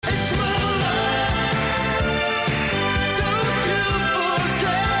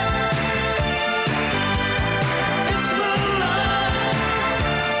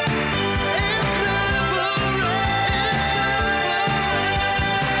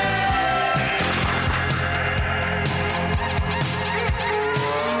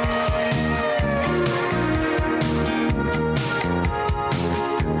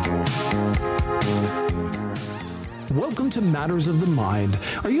to Matters of the Mind.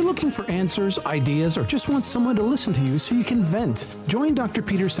 Are you looking for answers, ideas, or just want someone to listen to you so you can vent? Join Dr.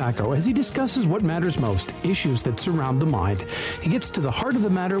 Peter Sacco as he discusses what matters most, issues that surround the mind. He gets to the heart of the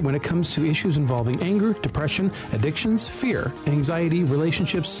matter when it comes to issues involving anger, depression, addictions, fear, anxiety,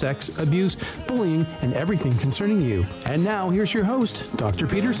 relationships, sex, abuse, bullying, and everything concerning you. And now, here's your host, Dr.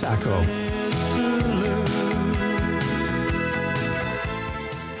 Peter Sacco.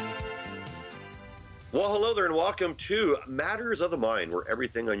 Well, hello there and welcome to Matters of the Mind, where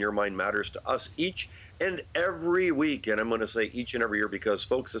everything on your mind matters to us each and every week. And I'm going to say each and every year because,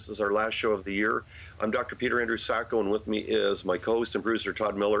 folks, this is our last show of the year. I'm Dr. Peter Andrew Sacco, and with me is my co-host and producer,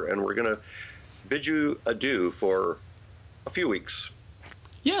 Todd Miller, and we're going to bid you adieu for a few weeks.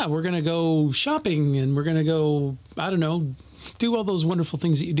 Yeah, we're going to go shopping and we're going to go, I don't know, do all those wonderful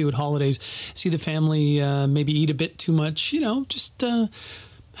things that you do at holidays. See the family, maybe eat a bit too much, just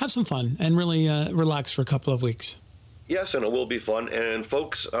have some fun and really relax for a couple of weeks. Yes, and it will be fun. And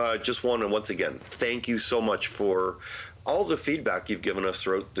folks, just want to once again thank you so much for all the feedback you've given us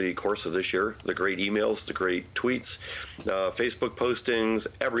throughout the course of this year, the great emails, the great tweets, Facebook postings,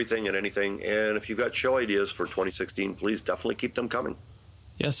 everything and anything. And if you've got show ideas for 2016, please definitely keep them coming.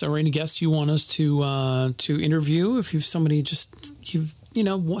 Yes, or any guests you want us to interview. If you've somebody you've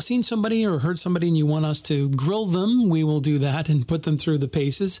seen somebody or heard somebody and you want us to grill them, we will do that and put them through the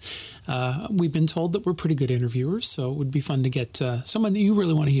paces. We've been told that we're pretty good interviewers, so it would be fun to get someone that you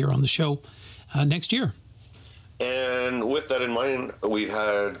really want to hear on the show next year. And with that in mind, we've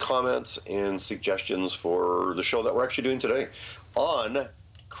had comments and suggestions for the show that we're actually doing today on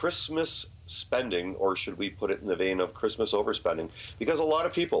Christmas spending, or should we put it in the vein of Christmas overspending? Because a lot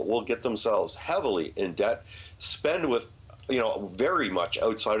of people will get themselves heavily in debt, spend with very much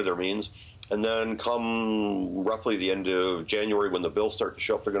outside of their means, and then come roughly the end of January when the bills start to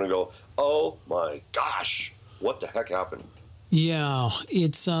show up, they're going to go, oh my gosh, what the heck happened? Yeah,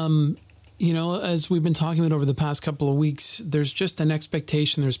 it's as we've been talking about over the past couple of weeks, there's just an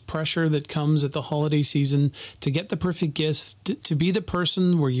expectation, there's pressure that comes at the holiday season to get the perfect gift, to be the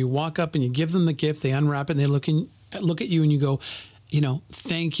person where you walk up and you give them the gift, they unwrap it, and they look at you and you go,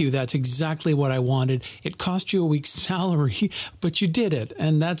 thank you. That's exactly what I wanted. It cost you a week's salary, but you did it.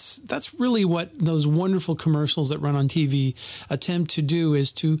 And that's really what those wonderful commercials that run on TV attempt to do,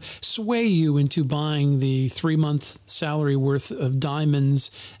 is to sway you into buying the 3-month salary worth of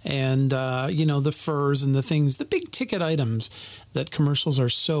diamonds and, the furs and the things, the big ticket items that commercials are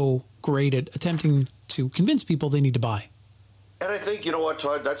so great at attempting to convince people they need to buy. And I think, you know what,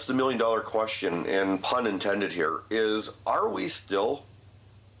 Todd, that's the million-dollar question, and pun intended here, is are we still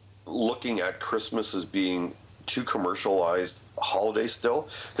looking at Christmas as being too commercialized holiday still?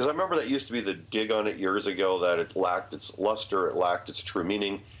 Because I remember that used to be the dig on it years ago, that it lacked its luster, it lacked its true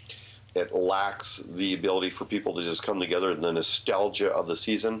meaning, it lacks the ability for people to just come together and the nostalgia of the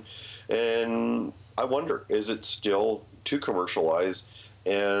season. And I wonder, is it still too commercialized?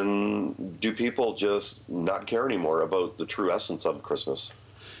 And do people just not care anymore about the true essence of Christmas?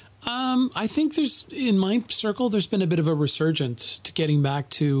 I think in my circle, there's been a bit of a resurgence to getting back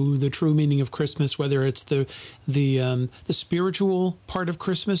to the true meaning of Christmas, whether it's the spiritual part of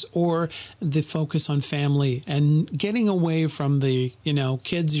Christmas or the focus on family, and getting away from the,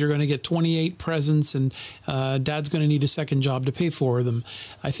 kids, you're going to get 28 presents and dad's going to need a second job to pay for them.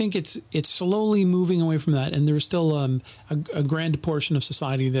 I think it's slowly moving away from that. And there's still a grand portion of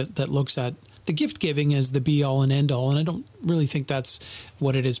society that looks at the gift giving as the be all and end all. And I don't really think that's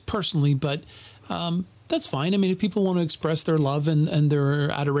what it is personally, but that's fine. I mean, if people want to express their love and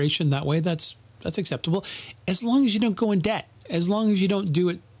their adoration that way, that's acceptable. As long as you don't go in debt, as long as you don't do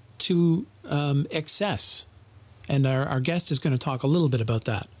it to excess. And our guest is going to talk a little bit about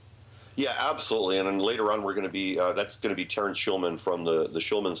that. Yeah, absolutely. And then later on, we're going to be, that's going to be Terrence Shulman from the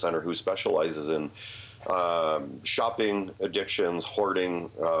Shulman Center, who specializes in shopping, addictions, hoarding,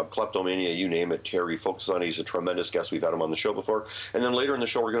 kleptomania, you name it. Terry focuses on it. He's a tremendous guest. We've had him on the show before. And then later in the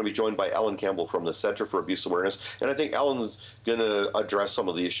show, we're going to be joined by Alan Campbell from the Center for Abuse Awareness. And I think Alan's going to address some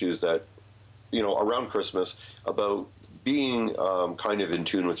of the issues that, around Christmas, about being kind of in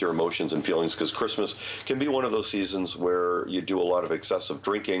tune with your emotions and feelings, because Christmas can be one of those seasons where you do a lot of excessive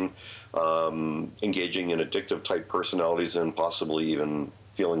drinking, engaging in addictive type personalities, and possibly even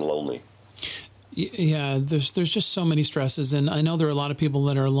feeling lonely. Yeah, there's just so many stresses, and I know there are a lot of people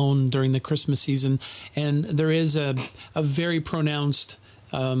that are alone during the Christmas season, and there is a very pronounced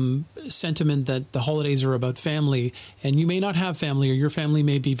sentiment that the holidays are about family, and you may not have family, or your family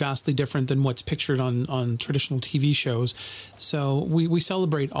may be vastly different than what's pictured on traditional TV shows. So we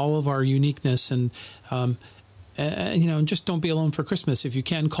celebrate all of our uniqueness, and just don't be alone for Christmas. If you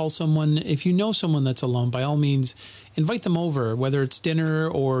can, call someone. If you know someone that's alone, by all means, invite them over, whether it's dinner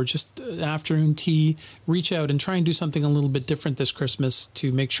or just afternoon tea. Reach out and try and do something a little bit different this Christmas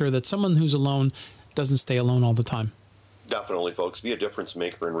to make sure that someone who's alone doesn't stay alone all the time. Definitely, folks. Be a difference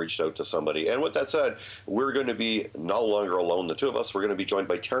maker and reach out to somebody. And with that said, we're going to be no longer alone, the two of us. We're going to be joined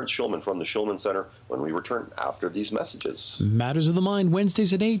by Terrence Shulman from the Shulman Center when we return after these messages. Matters of the Mind,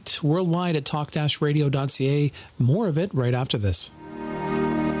 Wednesdays at 8, worldwide at talk-radio.ca. More of it right after this.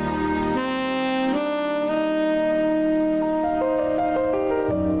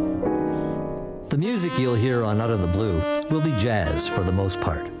 The music you'll hear on Out of the Blue will be jazz for the most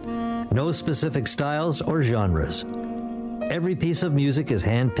part. No specific styles or genres. Every piece of music is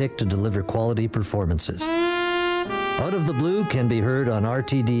handpicked to deliver quality performances. Out of the Blue can be heard on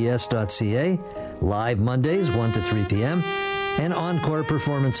rtds.ca, live Mondays 1 to 3 p.m., and encore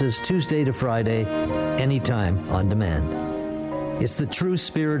performances Tuesday to Friday, anytime on demand. It's the true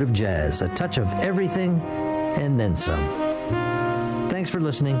spirit of jazz, a touch of everything and then some. Thanks for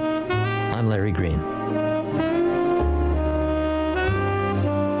listening. I'm Larry Green.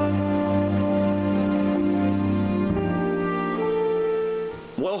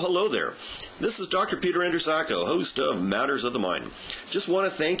 Well, hello there. This is Dr. Peter Andrusacco, host of Matters of the Mind. Just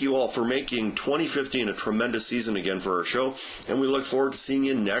want to thank you all for making 2015 a tremendous season again for our show, and we look forward to seeing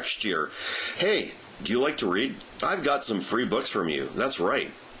you next year. Hey, do you like to read? I've got some free books from you. That's right.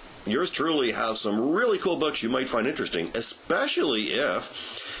 Yours truly have some really cool books you might find interesting, especially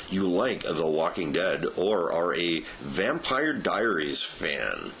if you like The Walking Dead or are a Vampire Diaries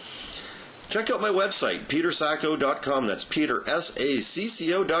fan. Check out my website, petersacco.com. That's Peter,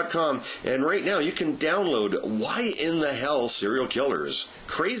 S-A-C-C-O.com. And right now you can download Why in the Hell Serial Killers?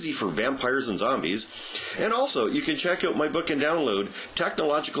 Crazy for Vampires and Zombies. And also, you can check out my book and download,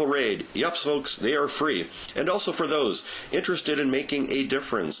 Technological Raid. Yup, folks, they are free. And also for those interested in making a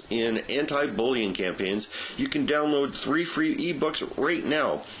difference in anti-bullying campaigns, you can download 3 free ebooks right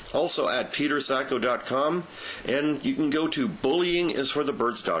now. Also at petersacco.com. And you can go to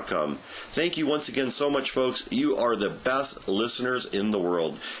bullyingisforthebirds.com. Thank you once again so much, folks. You are the best listeners in the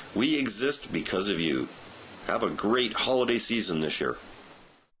world. We exist because of you. Have a great holiday season this year.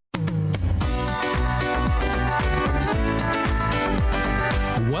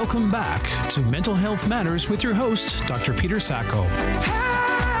 Welcome back to Mental Health Matters with your host, Dr. Peter Sacco.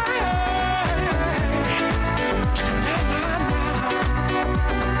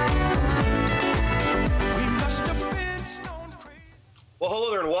 Well,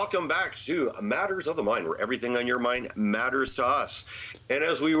 hello there, and welcome back to Matters of the Mind, where everything on your mind matters to us. And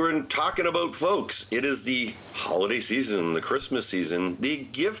as we were talking about, folks, it is the holiday season, the Christmas season, the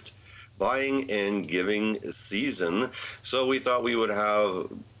gift buying and giving season. So we thought we would have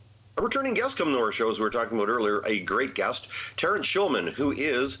a returning guest come to our show, as we were talking about earlier, a great guest, Terrence Shulman, who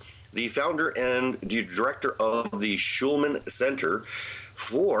is the founder and the director of the Shulman Center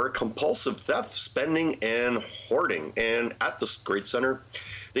for Compulsive Theft, Spending, and Hoarding. And at this great center,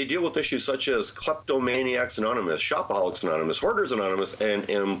 they deal with issues such as Kleptomaniacs Anonymous, Shopaholics Anonymous, Hoarders Anonymous, and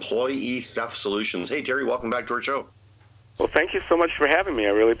Employee Theft Solutions. Hey, Terry, welcome back to our show. Well, thank you so much for having me. I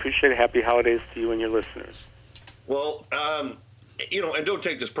really appreciate it. Happy holidays to you and your listeners. Well, and don't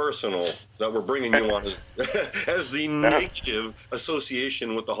take this personal that we're bringing you on as the negative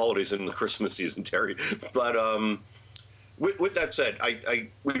association with the holidays and the Christmas season, Terry. But with that said,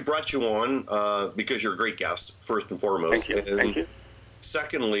 we brought you on because you're a great guest, first and foremost. Thank you. Thank you.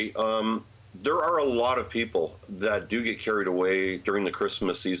 Secondly, there are a lot of people that do get carried away during the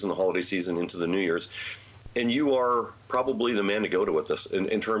Christmas season, the holiday season, into the New Year's. And you are probably the man to go to with this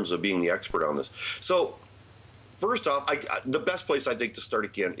in terms of being the expert on this. So first off, the best place I think to start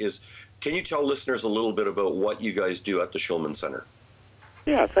again is, can you tell listeners a little bit about what you guys do at the Shulman Center?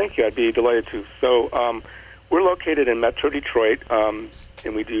 Yeah, thank you. I'd be delighted to. So we're located in Metro Detroit, and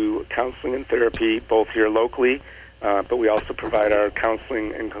we do counseling and therapy both here locally, but we also provide our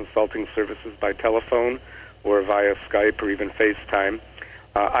counseling and consulting services by telephone or via Skype or even FaceTime.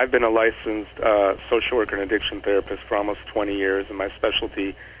 I've been a licensed social worker and addiction therapist for almost 20 years, and my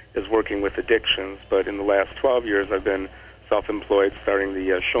specialty is working with addictions. But in the last 12 years, I've been self-employed, starting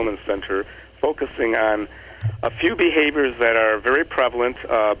the Shulman Center, focusing on a few behaviors that are very prevalent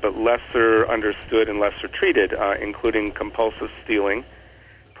but lesser understood and lesser treated, including compulsive stealing,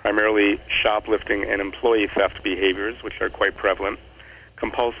 primarily shoplifting and employee theft behaviors, which are quite prevalent,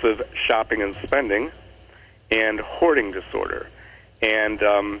 compulsive shopping and spending, and hoarding disorder. And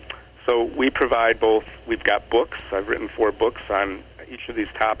so we provide both. We've got books. I've written 4 books on each of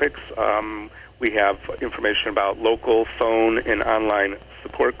these topics. We have information about local phone and online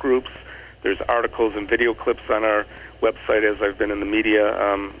support groups, There's articles and video clips on our website, as I've been in the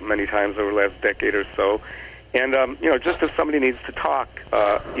media many times over the last decade or so. And, just if somebody needs to talk,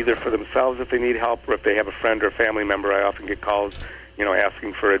 either for themselves if they need help, or if they have a friend or family member, I often get calls,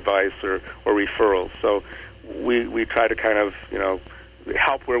 asking for advice or referrals. So we try to kind of,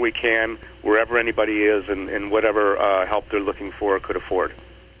 help where we can, wherever anybody is, and whatever help they're looking for or could afford.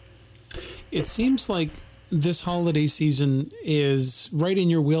 It seems like this holiday season is right in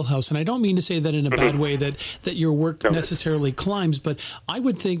your wheelhouse, and I don't mean to say that in a bad way, that your work necessarily climbs, but I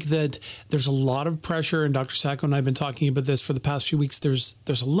would think that there's a lot of pressure, and Dr. Sacco and I have been talking about this for the past few weeks. There's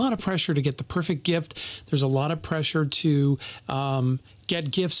a lot of pressure to get the perfect gift. There's a lot of pressure to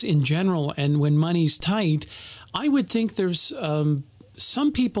get gifts in general, and when money's tight, I would think there's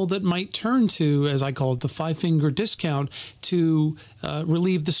some people that might turn to, as I call it, the five-finger discount to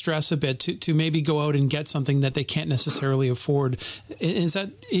relieve the stress a bit, to maybe go out and get something that they can't necessarily afford. Is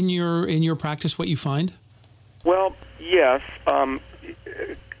that in your practice what you find? Well, yes.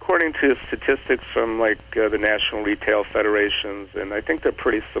 According to statistics from the National Retail Federations, and I think they're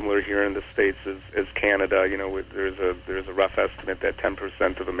pretty similar here in the States as Canada. There's a rough estimate that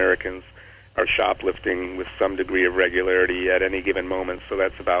 10% of Americans are shoplifting with some degree of regularity at any given moment. So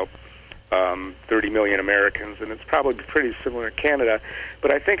that's about 30 million Americans, and it's probably pretty similar in Canada.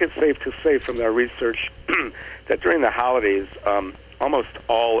 But I think it's safe to say from our research that during the holidays, almost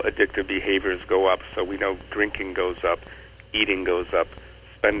all addictive behaviors go up. So we know drinking goes up, eating goes up,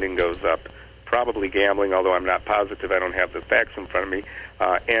 spending goes up, probably gambling, although I'm not positive, I don't have the facts in front of me,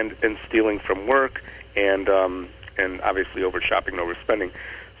 and stealing from work, and obviously over shopping and overspending.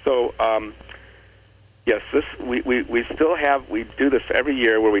 So, yes, we still have, we do this every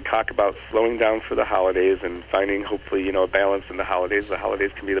year where we talk about slowing down for the holidays and finding, hopefully, a balance in the holidays. The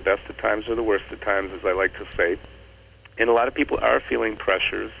holidays can be the best of times or the worst of times, as I like to say. And a lot of people are feeling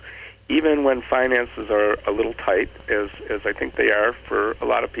pressures, even when finances are a little tight, as I think they are for a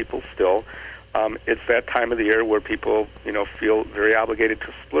lot of people still. It's that time of the year where people, feel very obligated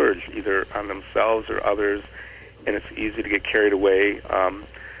to splurge, either on themselves or others, and it's easy to get carried away.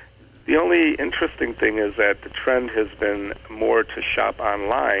 The only interesting thing is that the trend has been more to shop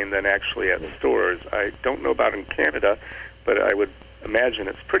online than actually at stores. I don't know about in Canada, but I would imagine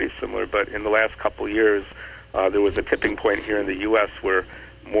it's pretty similar. But in the last couple of years, there was a tipping point here in the U.S. where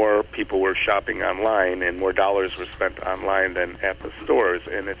more people were shopping online and more dollars were spent online than at the stores,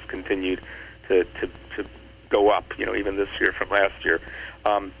 and it's continued to go up, even this year from last year.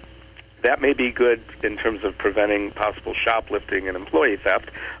 That may be good in terms of preventing possible shoplifting and employee theft,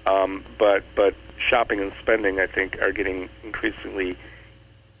 but shopping and spending, I think, are getting increasingly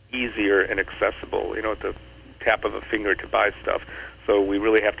easier and accessible, at the tap of a finger to buy stuff. So we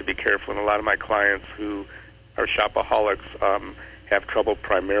really have to be careful, and a lot of my clients who are shopaholics have trouble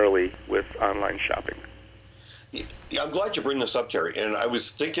primarily with online shopping. Yeah, I'm glad you bring this up, Terry. And I was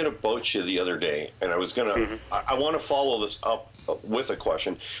thinking about you the other day, and I was going to, I want to follow this up with a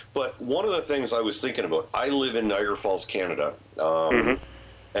question. But one of the things I was thinking about, I live in Niagara Falls, Canada,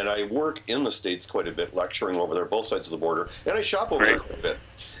 and I work in the States quite a bit, lecturing over there, both sides of the border, and I shop over there quite a bit.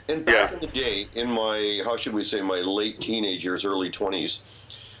 And back in the day, in my, how should we say, my late teenage years, early 20s,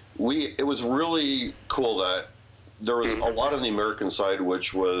 it was really cool that there was a lot on the American side,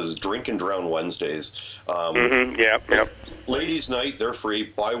 which was Drink and Drown Wednesdays. Ladies' night, they're free.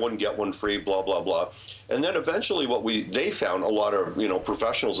 Buy one, get one free, blah, blah, blah. And then eventually they found a lot of,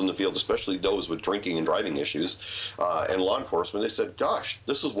 professionals in the field, especially those with drinking and driving issues and law enforcement. They said, gosh,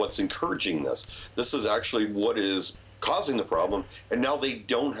 this is what's encouraging this. This is actually what is causing the problem. And now they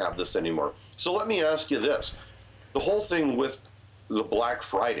don't have this anymore. So let me ask you this. The whole thing with the Black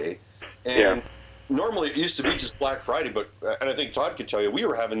Friday, and normally it used to be just Black Friday, and I think Todd could tell you, we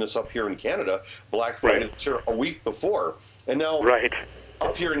were having this up here in Canada, Black Friday, a week before. And now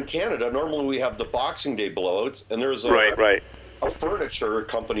up here in Canada, normally we have the Boxing Day blowouts, and there's a furniture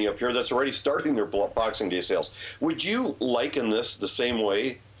company up here that's already starting their Boxing Day sales. Would you liken this the same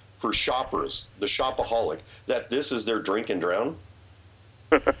way for shoppers, the shopaholic, that this is their drink and drown?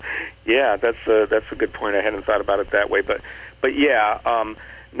 Yeah, that's a good point. I hadn't thought about it that way, but yeah.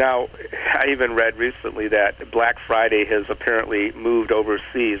 Now, I even read recently that Black Friday has apparently moved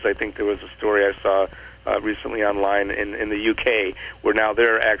overseas. I think there was a story I saw recently online in the UK where now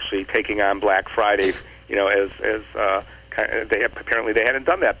they're actually taking on Black Friday. Apparently they hadn't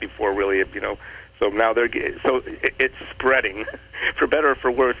done that before, really. So now it's spreading. For better or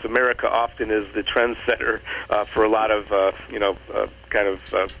for worse, America often is the trendsetter for a lot of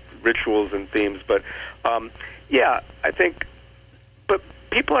rituals and themes. But I think. But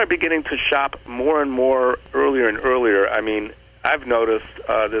people are beginning to shop more and more earlier and earlier. I mean, I've noticed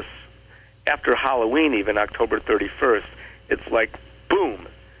this after Halloween, even October 31st, it's like, boom,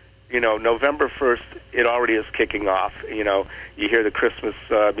 November 1st, it already is kicking off. You hear the Christmas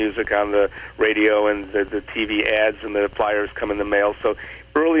music on the radio and the TV ads and the flyers come in the mail. So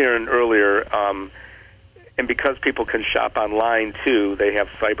earlier and earlier, and because people can shop online too, they have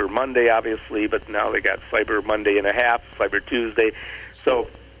Cyber Monday, obviously, but now they got Cyber Monday and a half, Cyber Tuesday. So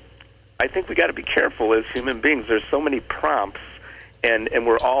I think we got to be careful as human beings. There's so many prompts, and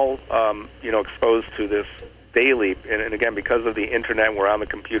we're all exposed to this daily. And again, because of the internet, we're on the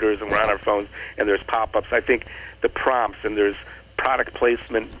computers and we're on our phones, and there's pop-ups. I think the prompts, and there's product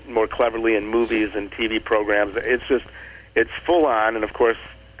placement more cleverly in movies and TV programs. It's full on, and of course,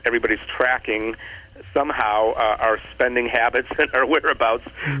 everybody's tracking somehow our spending habits and our whereabouts.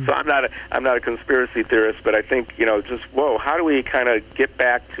 So I'm not a conspiracy theorist, but I think how do we kind of get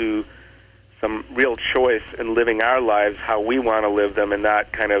back to some real choice in living our lives how we want to live them, and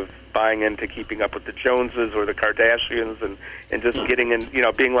not kind of buying into keeping up with the Joneses or the Kardashians, and just getting in,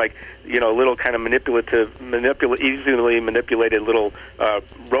 being like, little kind of easily manipulated little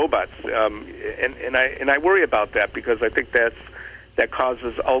robots. And I worry about that, because I think that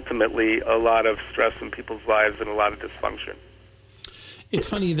causes ultimately a lot of stress in people's lives and a lot of dysfunction. It's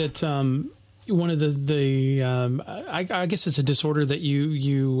funny that one of I guess it's a disorder that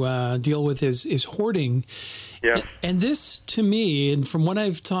you deal with is hoarding. Yeah. And this, to me, and from what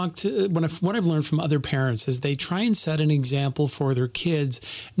I've what I've learned from other parents, is they try and set an example for their kids,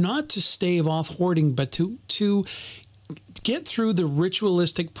 not to stave off hoarding, but to get through the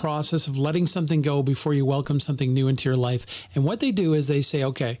ritualistic process of letting something go before you welcome something new into your life. And what they do is they say,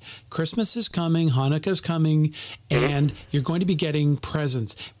 okay, Christmas is coming, Hanukkah's coming, and you're going to be getting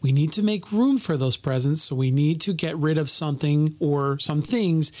presents. We need to make room for those presents, so we need to get rid of something or some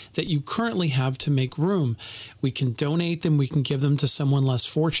things that you currently have to make room. We can donate them, we can give them to someone less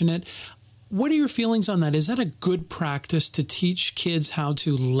fortunate. What are your feelings on that? Is that a good practice to teach kids how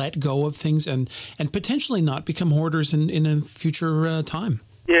to let go of things and potentially not become hoarders in a future time?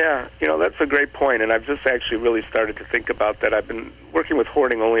 Yeah, that's a great point, and I've just actually really started to think about that. I've been working with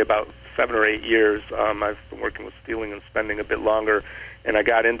hoarding only about 7 or 8 years. I've been working with stealing and spending a bit longer, and I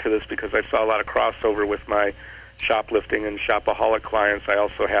got into this because I saw a lot of crossover with my shoplifting and shopaholic clients. I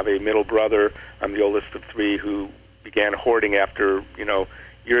also have a middle brother. I'm the oldest of 3 who began hoarding after,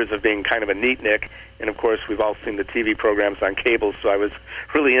 years of being kind of a neatnik, and of course we've all seen the TV programs on cable, so I was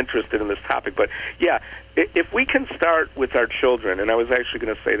really interested in this topic. But yeah, if we can start with our children, and I was actually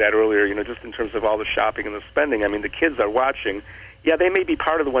going to say that earlier, just in terms of all the shopping and the spending, I mean, the kids are watching. Yeah, they may be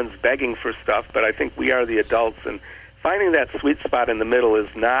part of the ones begging for stuff, but I think we are the adults, and finding that sweet spot in the middle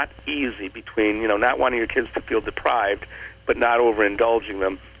is not easy between, not wanting your kids to feel deprived, but not overindulging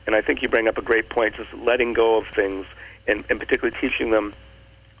them. And I think you bring up a great point, just letting go of things, and particularly teaching them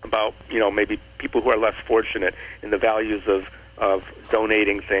about, maybe people who are less fortunate, and the values of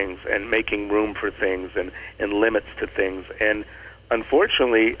donating things and making room for things and limits to things. And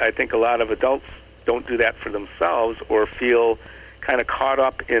unfortunately, I think a lot of adults don't do that for themselves, or feel kind of caught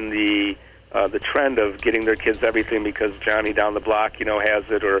up in the trend of getting their kids everything because Johnny down the block, has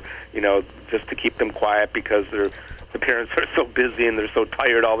it, or, just to keep them quiet because the parents are so busy and they're so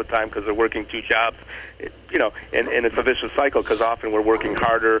tired all the time because they're working 2 jobs, and it's a vicious cycle, because often we're working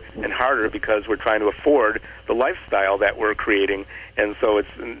harder and harder because we're trying to afford the lifestyle that we're creating, and so it's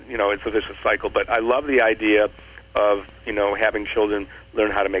a vicious cycle. But I love the idea of having children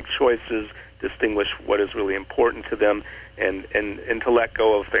learn how to make choices, distinguish what is really important to them, and to let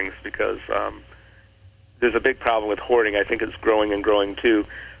go of things, because there's a big problem with hoarding. I think it's growing and growing too,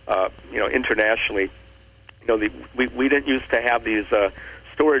 internationally. We didn't used to have these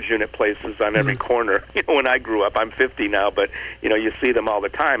storage unit places on every corner. When I grew up, I'm 50 now, but you see them all the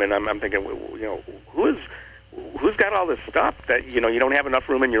time, and I'm thinking, who's got all this stuff that you don't have enough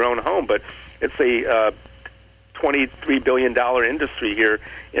room in your own home? But it's a $23 billion industry here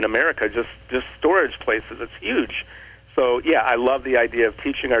in America, just storage places. It's huge. So yeah, I love the idea of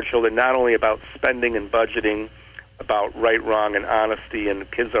teaching our children not only about spending and budgeting, about right, wrong, and honesty, and the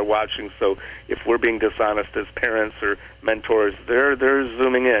kids are watching. So if we're being dishonest as parents or mentors, they're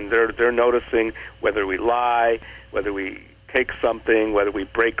zooming in. They're noticing whether we lie, whether we take something, whether we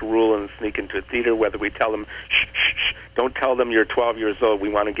break a rule and sneak into a theater, whether we tell them, shh, shh, shh, don't tell them you're 12 years old. We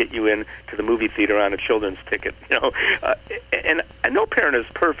want to get you in to the movie theater on a children's ticket. And no parent is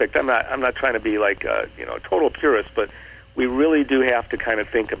perfect. I'm not trying to be like a total purist, but we really do have to kind of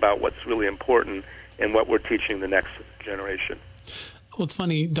think about what's really important and what we're teaching the next generation. Well, it's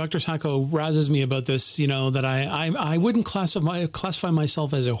funny. Dr. Sacco razzes me about this, that I wouldn't classify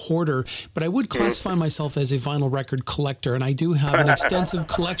myself as a hoarder, but I would classify myself as a vinyl record collector, and I do have an extensive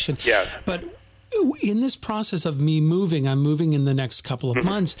collection. Yes. But in this process of me moving, I'm moving in the next couple of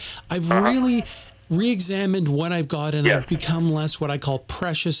months, I've really re-examined what I've got, and I've become less what I call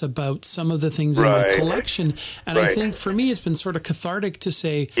precious about some of the things in my collection. And I think for me, it's been sort of cathartic to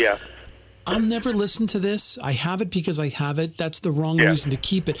say, I'll never listen to this. I have it because I have it. That's the wrong reason to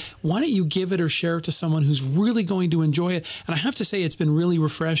keep it. Why don't you give it or share it to someone who's really going to enjoy it? And I have to say, it's been really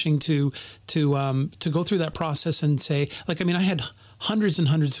refreshing to go through that process and say, I had hundreds and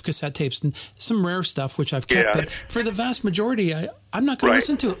hundreds of cassette tapes and some rare stuff, which I've kept. But for the vast majority, I'm not going to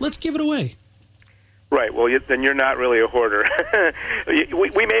listen to it. Let's give it away. Right. Well, then you're not really a hoarder.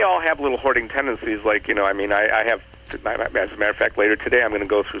 we may all have little hoarding tendencies. I have. As a matter of fact, later today I'm going to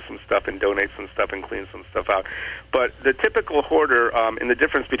go through some stuff and donate some stuff and clean some stuff out. But the typical hoarder, and the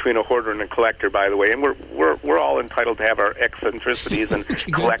difference between a hoarder and a collector, by the way, and we're all entitled to have our eccentricities and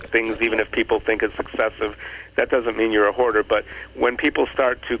collect things, even if people think it's excessive. That doesn't mean you're a hoarder. But when people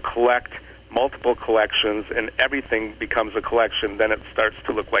start to collect multiple collections and everything becomes a collection, then it starts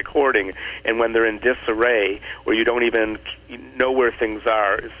to look like hoarding. And when they're in disarray, or you don't even know where things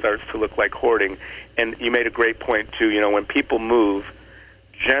are, it starts to look like hoarding. And you made a great point, too. When people move,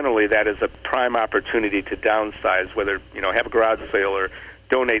 generally that is a prime opportunity to downsize, whether, have a garage sale or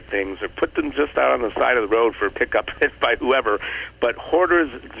donate things or put them just out on the side of the road for pickup by whoever. But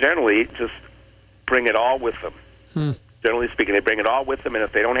hoarders generally just bring it all with them. Generally speaking, they bring it all with them, and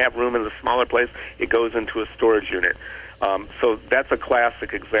if they don't have room in the smaller place, it goes into a storage unit. So that's a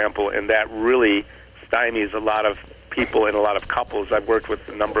classic example, and that really stymies a lot of people and a lot of couples. I've worked with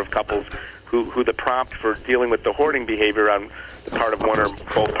a number of couples who the prompt for dealing with the hoarding behavior on the part of one or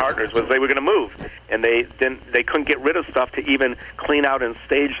both partners was they were going to move, and they couldn't get rid of stuff to even clean out and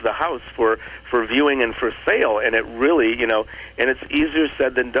stage the house for viewing and for sale. And it really, and it's easier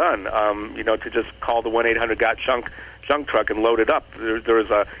said than done, to just call the 1-800-GOT-JUNK truck and load it up. There's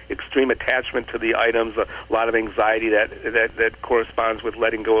a extreme attachment to the items, a lot of anxiety that corresponds with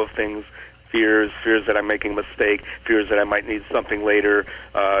letting go of things. Fears that I'm making a mistake, fears that I might need something later,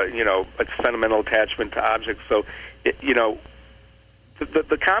 a sentimental attachment to objects. So,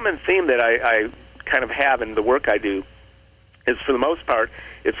 the common theme that I kind of have in the work I do is, for the most part,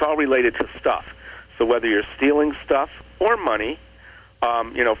 it's all related to stuff. So whether you're stealing stuff or money,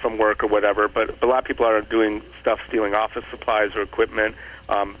 from work or whatever, but a lot of people are doing stuff, stealing office supplies or equipment,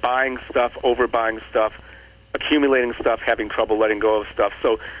 buying stuff, overbuying stuff, accumulating stuff, having trouble letting go of stuff.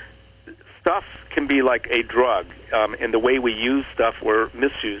 So stuff can be like a drug, and the way we use stuff or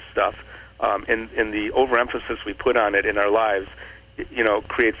misuse stuff, and the overemphasis we put on it in our lives,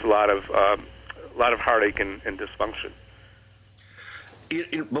 creates a lot of heartache and dysfunction.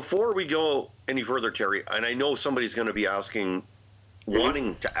 Before we go any further, Terry, and I know somebody's going to be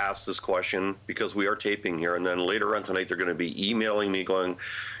wanting to ask this question because we are taping here, and then later on tonight they're going to be emailing me going,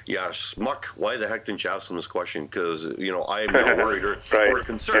 yeah, Schmuck, why the heck didn't you ask them this question? Because, I'm now worried or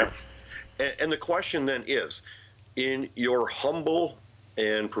concerned. Yeah. And the question then is, in your humble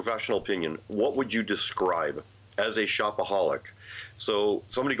and professional opinion, what would you describe as a shopaholic? So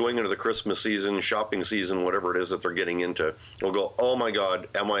somebody going into the Christmas season, shopping season, whatever it is that they're getting into, will go, oh my God,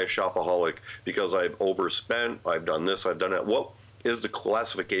 am I a shopaholic because I've overspent, I've done this, I've done that. What is the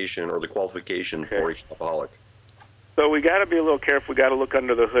classification or the qualification for a shopaholic? So we got to be a little careful. We got to look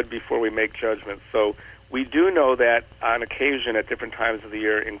under the hood before we make judgments. So we do know that on occasion at different times of the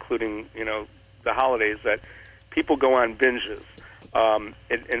year, including, the holidays, that people go on binges.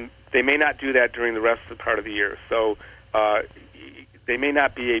 And they may not do that during the rest of the part of the year. So they may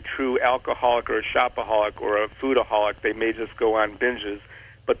not be a true alcoholic or a shopaholic or a foodaholic. They may just go on binges.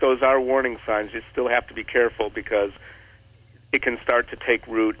 But those are warning signs. You still have to be careful because it can start to take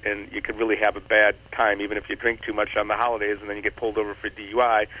root, and you can really have a bad time, even if you drink too much on the holidays and then you get pulled over for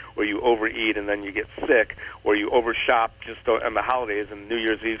DUI, or you overeat and then you get sick, or you overshop just on the holidays and New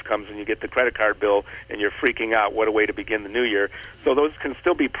Year's Eve comes and you get the credit card bill and you're freaking out. What a way to begin the new year. So those can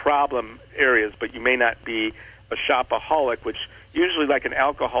still be problem areas, but you may not be a shopaholic, which usually, like an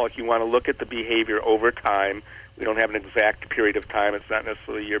alcoholic, you want to look at the behavior over time. We don't have an exact period of time. It's not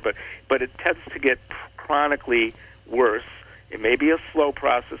necessarily a year, but it tends to get chronically worse. It may be a slow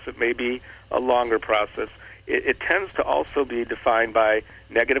process. It may be a longer process. It tends to also be defined by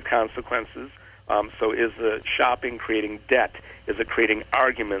negative consequences. So is the shopping creating debt? Is it creating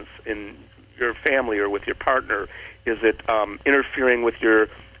arguments in your family or with your partner? Is it interfering with your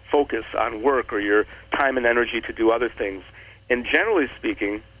focus on work or your time and energy to do other things? And generally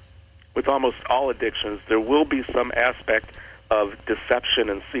speaking, with almost all addictions, there will be some aspect of deception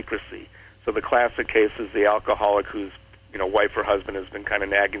and secrecy. So the classic case is the alcoholic whose wife or husband has been kind of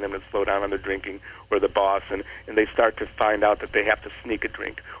nagging them to slow down on their drinking, or the boss, and they start to find out that they have to sneak a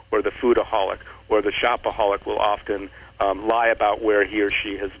drink, or the foodaholic, or the shopaholic will often lie about where he or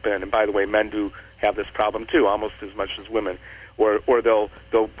she has been. And by the way, men do have this problem too, almost as much as women. Or they'll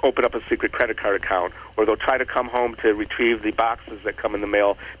open up a secret credit card account, or they'll try to come home to retrieve the boxes that come in the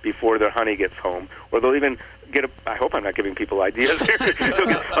mail before their honey gets home, or they'll even get I hope I'm not giving people ideas here. They'll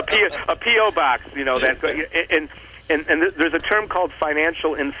get a P.O. box, and there's a term called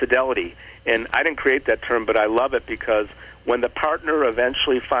financial infidelity, and I didn't create that term, but I love it because when the partner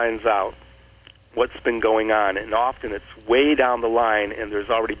eventually finds out what's been going on, and often it's way down the line, and there's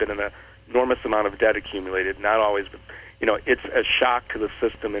already been an enormous amount of debt accumulated, not always, but it's a shock to the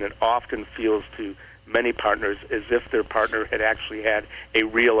system, and it often feels to many partners as if their partner had actually had a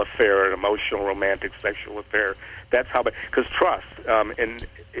real affair, an emotional, romantic, sexual affair. That's how, because trust, and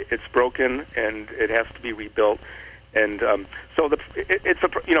it's broken, and it has to be rebuilt. And so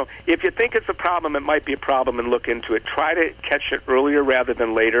if you think it's a problem, it might be a problem, and look into it. Try to catch it earlier rather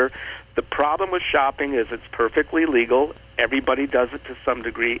than later. The problem with shopping is it's perfectly legal. Everybody does it to some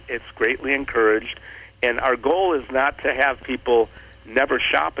degree. It's greatly encouraged. And our goal is not to have people never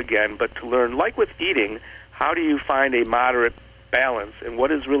shop again, but to learn, like with eating, how do you find a moderate balance, and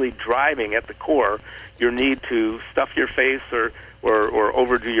what is really driving at the core your need to stuff your face or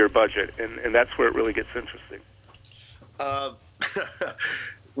overdo your budget. And that's where it really gets interesting.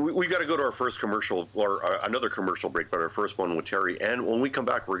 We got to go to our first commercial, or another commercial break, but our first one with Terry. And when we come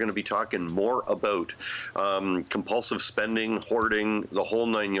back, we're going to be talking more about compulsive spending, hoarding, the whole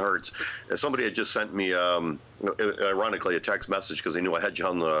 9 yards. And somebody had just sent me, ironically, a text message because they knew I had you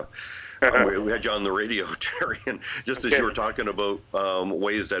on the we had you on the radio, Terry. And just as you were talking about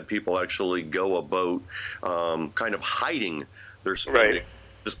ways that people actually go about kind of hiding their spending. Right.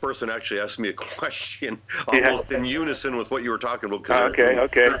 This person actually asked me a question almost in unison with what you were talking about.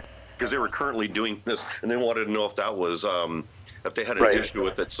 Because they were currently doing this, and they wanted to know if that was, if they had an issue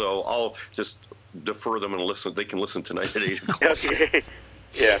with it. So I'll just defer them and listen. They can listen tonight at 8 o'clock. Okay.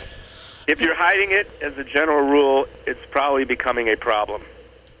 Yeah. If you're hiding it, as a general rule, it's probably becoming a problem.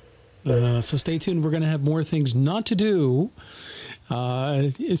 So stay tuned. We're going to have more things not to do.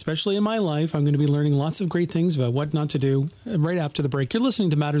 Especially in my life, I'm going to be learning lots of great things about what not to do right after the break. You're listening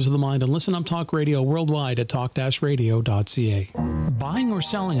to Matters of the Mind on Listen Up Talk Radio worldwide at talk-radio.ca. Buying or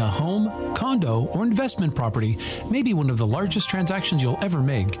selling a home, condo, or investment property may be one of the largest transactions you'll ever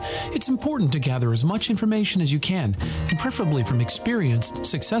make. It's important to gather as much information as you can, and preferably from experienced,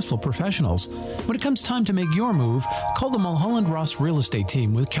 successful professionals. When it comes time to make your move, call the Mulholland Ross Real Estate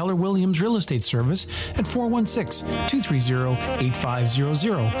Team with Keller Williams Real Estate Service at 416-230-8500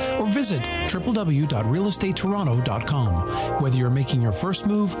 or visit www.realestatetoronto.com. Whether you're making your first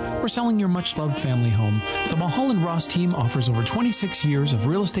move or selling your much-loved family home, the Mulholland Ross team offers over 26 years of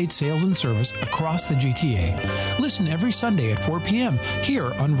real estate sales and service across the GTA. Listen every Sunday at 4 p.m.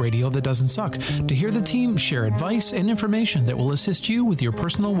 here on Radio That Doesn't Suck to hear the team share advice and information that will assist you with your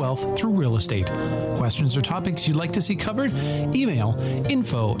personal wealth through real estate. Questions or topics you'd like to see covered? Email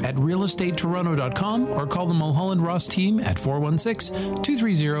info@realestatetoronto.com or call the Mulholland Ross team at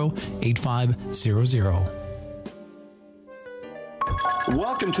 416-230-8500.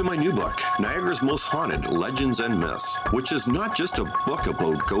 Welcome to my new book, Niagara's Most Haunted, Legends and Myths, which is not just a book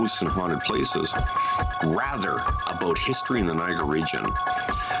about ghosts and haunted places, rather about history in the Niagara region.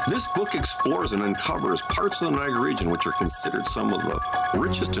 This book explores and uncovers parts of the Niagara region which are considered some of the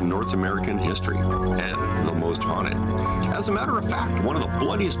richest in North American history and the most haunted. As a matter of fact, one of the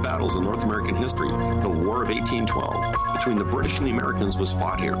bloodiest battles in North American history, the War of 1812, between the British and the Americans was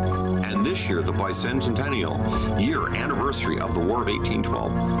fought here. And this year, the bicentennial year anniversary of the War of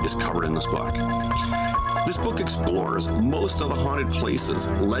 1812 is covered in this book. This book explores most of the haunted places,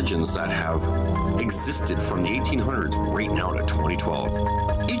 legends that have existed from the 1800s right now to 2012.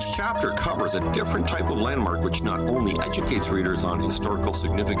 Each chapter covers a different type of landmark which not only educates readers on historical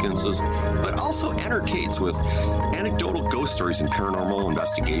significances, but also entertains with anecdotal ghost stories and paranormal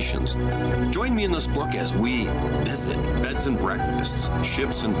investigations. Join me in this book as we visit beds and breakfasts,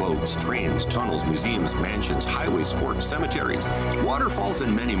 ships and boats, trains, tunnels, museums, mansions, highways, forts, cemeteries, waterfalls,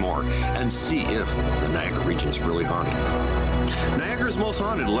 and many more, and see if the Niagara region is really haunted. Niagara's Most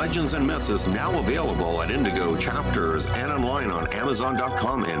Haunted, Legends and Myths is now available at Indigo, Chapters, and online on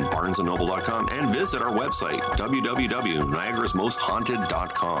Amazon.com and BarnesandNoble.com, and visit our website,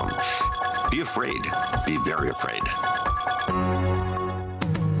 www.niagarasmosthaunted.com. Be afraid. Be very afraid.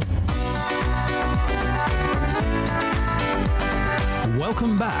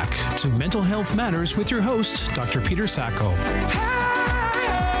 Welcome back to Mental Health Matters with your host, Dr. Peter Sacco.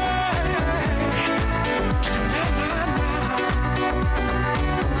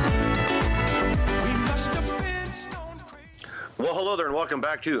 Well, hello there, and welcome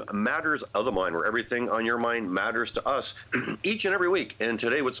back to Matters of the Mind, where everything on your mind matters to us each and every week. And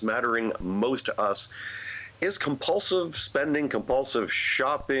today, what's mattering most to us is compulsive spending, compulsive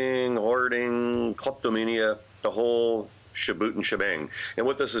shopping, hoarding, kleptomania, the whole shaboot and shebang. And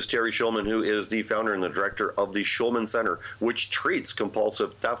with us is Terry Shulman, who is the founder and the director of the Shulman Center, which treats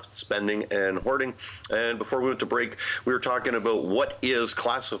compulsive theft, spending, and hoarding. And before we went to break, we were talking about what is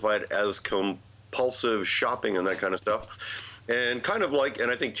classified as compulsive shopping and that kind of stuff. And kind of like,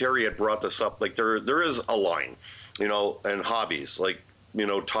 and I think Terry had brought this up, like there is a line, you know, and hobbies. Like, you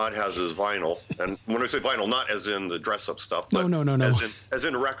know, Todd has his vinyl, and when I say vinyl, not as in the dress-up stuff, but no. As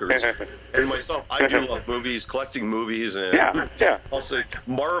in records. And myself, I do love movies, collecting movies, and also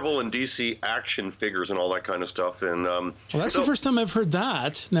Marvel and DC action figures and all that kind of stuff. And well, that's the first time I've heard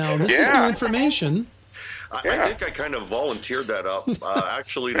that. Now, this is new information. I think I kind of volunteered that up,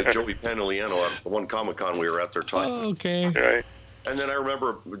 actually, to Joey Pantoliano at one Comic-Con we were at their time. Oh, okay. Right. And then I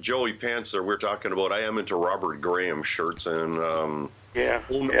remember Joey Pants there, we were talking about, I am into Robert Graham shirts and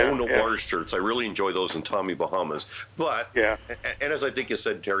Noir shirts. I really enjoy those in Tommy Bahamas. But, and as I think you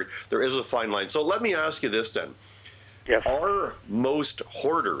said, Terry, there is a fine line. So let me ask you this then. Yes. Are most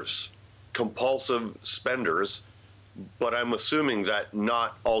hoarders compulsive spenders? But I'm assuming that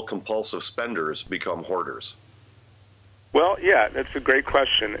not all compulsive spenders become hoarders. Well, yeah, that's a great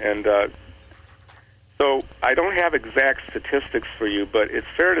question. And so I don't have exact statistics for you, but it's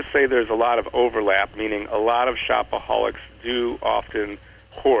fair to say there's a lot of overlap, meaning a lot of shopaholics do often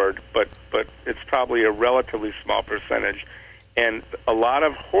hoard, but it's probably a relatively small percentage. And a lot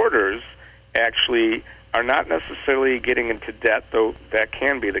of hoarders actually are not necessarily getting into debt, though that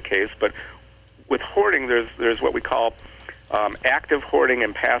can be the case, but with hoarding, there's what we call active hoarding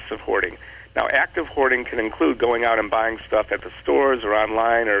and passive hoarding. Now, active hoarding can include going out and buying stuff at the stores or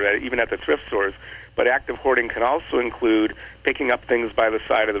online or even at the thrift stores, but active hoarding can also include picking up things by the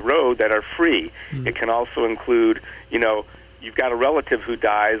side of the road that are free. Mm-hmm. It can also include, you know, you've got a relative who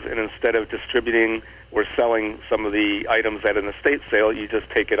dies, and instead of distributing or selling some of the items at an estate sale, you just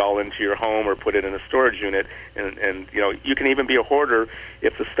take it all into your home or put it in a storage unit. And you know, you can even be a hoarder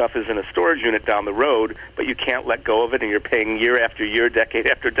if the stuff is in a storage unit down the road, but you can't let go of it, and you're paying year after year, decade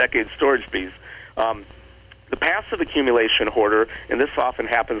after decade storage fees. The passive accumulation hoarder, and this often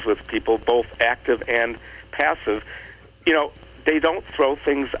happens with people both active and passive, you know, they don't throw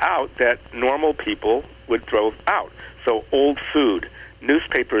things out that normal people would throw out. So old food,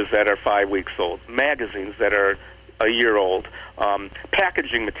 newspapers that are 5 weeks old, magazines that are a year old,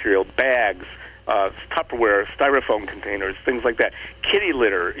 packaging material, bags, Tupperware, styrofoam containers, things like that, kitty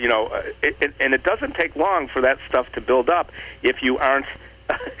litter, you know, and it doesn't take long for that stuff to build up if you aren't,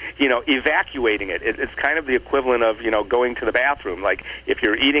 you know, evacuating it. It's kind of the equivalent of, you know, going to the bathroom. Like if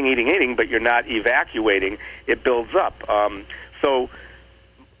you're eating, but you're not evacuating, it builds up. So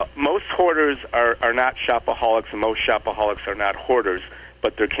most hoarders are not shopaholics, and most shopaholics are not hoarders,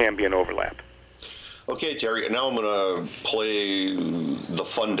 but there can be an overlap. Okay, Terry, and now I'm going to play the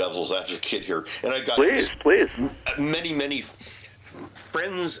fun devil's advocate here. And I got please. many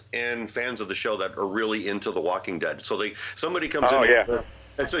friends and fans of the show that are really into The Walking Dead. So somebody comes in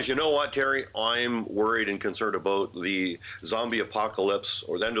and says, you know what, Terry, I'm worried and concerned about the zombie apocalypse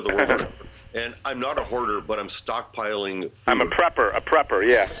or the end of the world. And I'm not a hoarder, but I'm stockpiling food. I'm a prepper,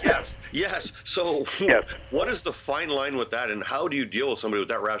 yeah. Yes. So what is the fine line with that, and how do you deal with somebody with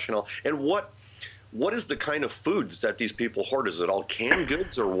that rationale? And what is the kind of foods that these people hoard? Is it all canned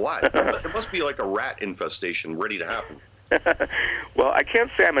goods or what? There must be like a rat infestation ready to happen. Well, I can't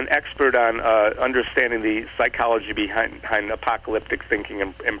say I'm an expert on understanding the psychology behind apocalyptic thinking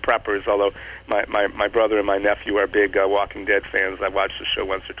and preppers, although my brother and my nephew are big Walking Dead fans. I watched the show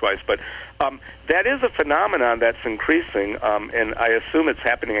once or twice. But that is a phenomenon that's increasing, and I assume it's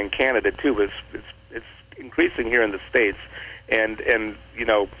happening in Canada, too. It's increasing here in the States. And you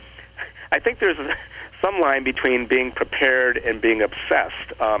know, I think there's some line between being prepared and being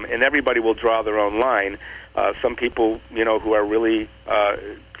obsessed, and everybody will draw their own line. Some people, you know, who are really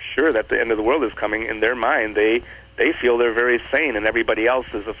sure that the end of the world is coming, in their mind, they feel they're very sane and everybody else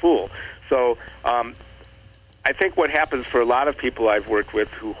is a fool. So I think what happens for a lot of people I've worked with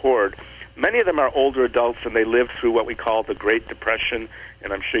who hoard, many of them are older adults, and they lived through what we call the Great Depression,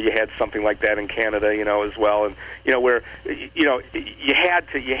 and I'm sure you had something like that in Canada, as well. And where you had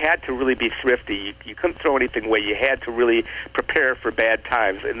to really be thrifty. You couldn't throw anything away. You had to really prepare for bad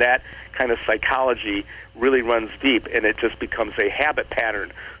times, and that kind of psychology really runs deep, and it just becomes a habit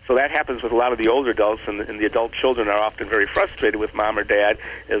pattern. So that happens with a lot of the older adults, and the adult children are often very frustrated with mom or dad,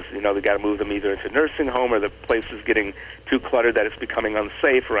 as they got to move them either into nursing home, or the place is getting too cluttered that it's becoming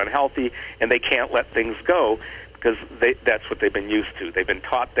unsafe or unhealthy, and they can't let things go because that's what they've been used to. They've been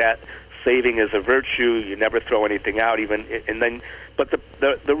taught that saving is a virtue. You never throw anything out, But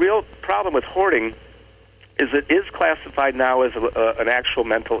the real problem with hoarding is it is classified now as an actual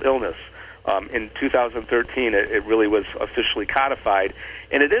mental illness. In 2013, it really was officially codified,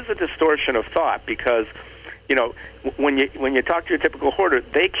 and it is a distortion of thought because, when you talk to your typical hoarder,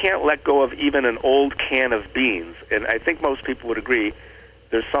 they can't let go of even an old can of beans, and I think most people would agree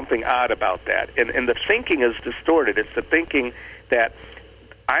there's something odd about that, and the thinking is distorted. It's the thinking that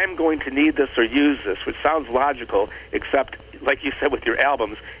I'm going to need this or use this, which sounds logical, except, like you said with your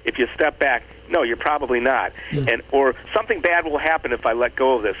albums, if you step back, no, you're probably not. Or something bad will happen if I let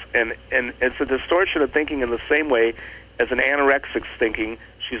go of this. And it's a distortion of thinking in the same way as an anorexic's thinking.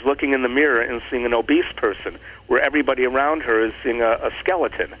 She's looking in the mirror and seeing an obese person, where everybody around her is seeing a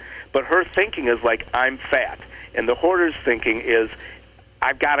skeleton. But her thinking is like, I'm fat. And the hoarder's thinking is,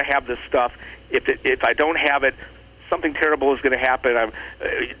 I've got to have this stuff. If I don't have it, something terrible is going to happen.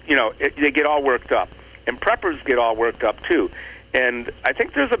 They get all worked up. And preppers get all worked up, too. And I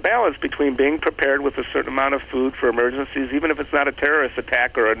think there's a balance between being prepared with a certain amount of food for emergencies, even if it's not a terrorist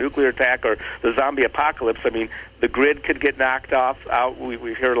attack or a nuclear attack or the zombie apocalypse. I mean, the grid could get knocked out.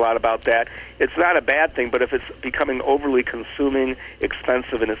 We've heard a lot about that. It's not a bad thing, but if it's becoming overly consuming,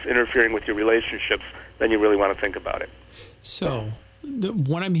 expensive, and it's interfering with your relationships, then you really want to think about it. So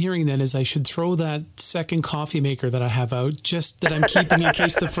what I'm hearing then is I should throw that second coffee maker that I have out, just that I'm keeping in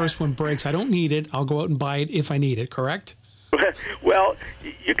case the first one breaks. I don't need it. I'll go out and buy it if I need it, correct? Well,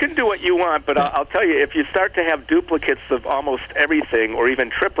 you can do what you want, but I'll tell you, if you start to have duplicates of almost everything, or even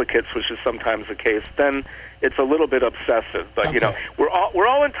triplicates, which is sometimes the case, then it's a little bit obsessive. But okay. We're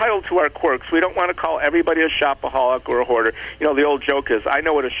all entitled to our quirks. We don't want to call everybody a shopaholic or a hoarder. The old joke is, I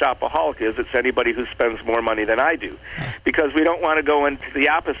know what a shopaholic is. It's anybody who spends more money than I do, because we don't want to go into the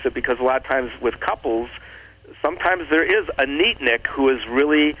opposite. Because a lot of times with couples, sometimes there is a neatnik who is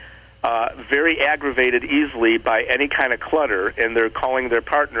really very aggravated easily by any kind of clutter, and they're calling their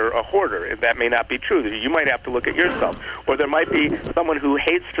partner a hoarder, and that may not be true. You might have to look at yourself. Or there might be someone who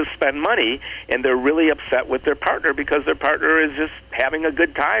hates to spend money, and they're really upset with their partner because their partner is just having a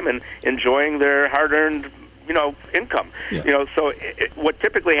good time and enjoying their hard-earned income. Yeah. So what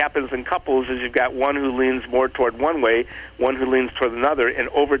typically happens in couples is you've got one who leans more toward one way, one who leans toward another, and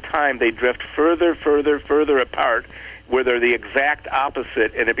over time they drift further apart, where they're the exact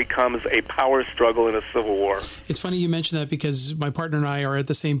opposite, and it becomes a power struggle and a civil war. It's funny you mention that, because my partner and I are at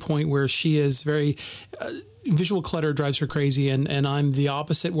the same point where she is very visual clutter drives her crazy, and I'm the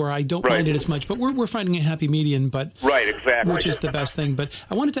opposite, where I don't mind it as much, but we're finding a happy median, but right, exactly, which is the best thing. But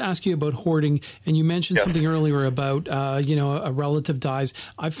I wanted to ask you about hoarding, and you mentioned something earlier about a relative dies.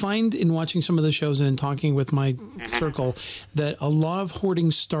 I find in watching some of the shows and in talking with my circle that a lot of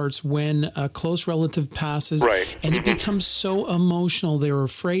hoarding starts when a close relative passes, and it becomes so emotional. They're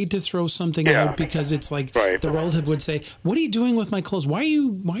afraid to throw something out because it's like the relative would say, "What are you doing with my clothes? Why are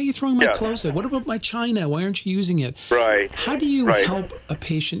you throwing my clothes out? What about my china? Why aren't you using it?" Right. How do you help a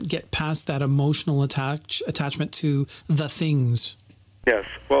patient get past that emotional attachment to the things? Yes.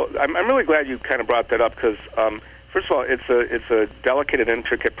 Well, I'm really glad you kind of brought that up, because first of all, it's a delicate and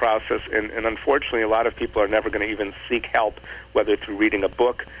intricate process, and unfortunately, a lot of people are never going to even seek help, whether through reading a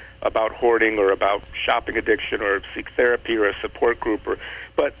book about hoarding or about shopping addiction, or seek therapy or a support group.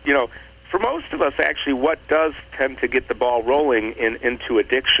 But for most of us, actually, what does tend to get the ball rolling into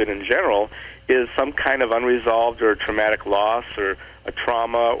addiction in general is some kind of unresolved or traumatic loss, or a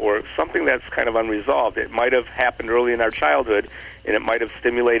trauma, or something that's kind of unresolved. It might have happened early in our childhood, and it might have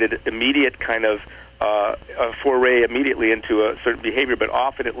stimulated immediate kind of a foray immediately into a certain behavior, but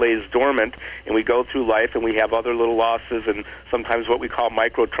often it lays dormant, and we go through life and we have other little losses and sometimes what we call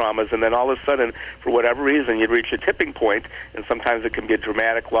micro traumas, and then all of a sudden, for whatever reason, you'd reach a tipping point, and sometimes it can be a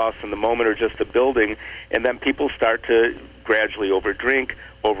dramatic loss in the moment or just a building, and then people start to gradually overdrink,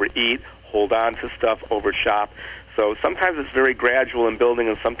 overeat, hold on to stuff, overshop. So sometimes it's very gradual in building,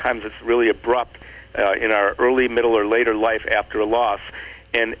 and sometimes it's really abrupt in our early, middle, or later life after a loss.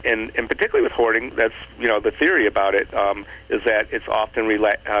 And particularly with hoarding, that's the theory about it is that it's often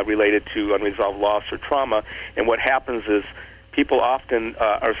related to unresolved loss or trauma. And what happens is people often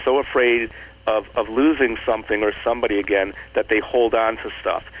are so afraid of losing something or somebody again that they hold on to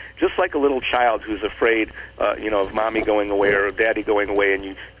stuff. Just like a little child who's afraid, of mommy going away or daddy going away, and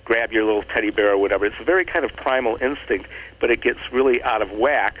you grab your little teddy bear or whatever. It's a very kind of primal instinct, but it gets really out of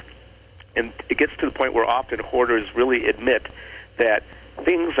whack, and it gets to the point where often hoarders really admit that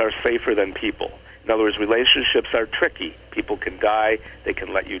things are safer than people. In other words, relationships are tricky. People can die, they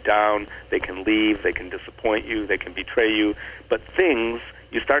can let you down, they can leave, they can disappoint you, they can betray you, but things,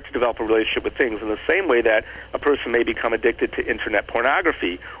 you start to develop a relationship with things in the same way that a person may become addicted to internet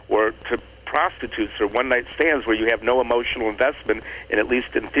pornography or to prostitutes or one-night stands where you have no emotional investment, and at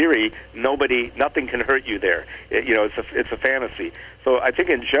least in theory, nothing can hurt you there. It's a fantasy. So I think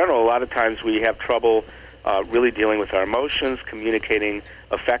in general, a lot of times we have trouble really dealing with our emotions, communicating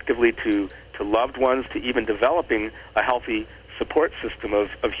effectively to loved ones, to even developing a healthy support system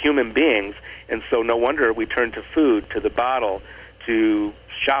of human beings. And so no wonder we turn to food, to the bottle, to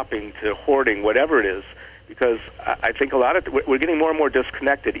shopping, to hoarding, whatever it is, because I think we're getting more and more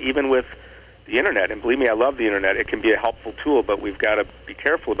disconnected, even with the internet. And believe me, I love the internet. It can be a helpful tool, but we've got to be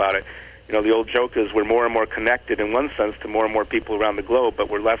careful about it. The old joke is we're more and more connected in one sense to more and more people around the globe, but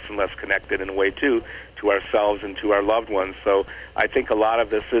we're less and less connected in a way too to ourselves and to our loved ones. So I think a lot of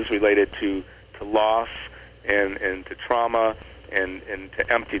this is related to loss and to trauma and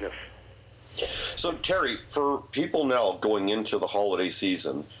to emptiness. So, Terry, for people now going into the holiday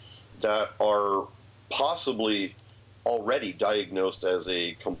season that are possibly already diagnosed as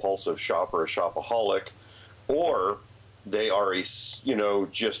a compulsive shopper, a shopaholic, or they are a,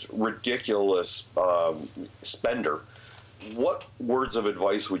 just ridiculous spender, what words of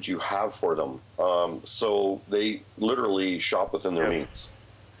advice would you have for them so they literally shop within their means?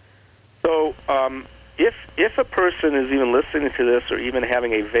 So, if a person is even listening to this or even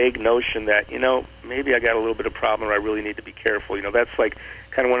having a vague notion that, maybe I got a little bit of problem or I really need to be careful, that's like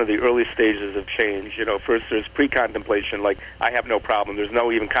kind of one of the early stages of change. First there's pre-contemplation, like I have no problem. There's no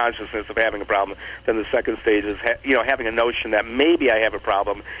even consciousness of having a problem. Then the second stage is, having a notion that maybe I have a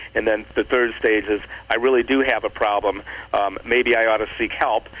problem. And then the third stage is I really do have a problem. Maybe I ought to seek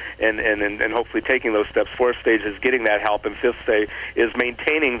help and hopefully taking those steps. Fourth stage is getting that help. And fifth stage is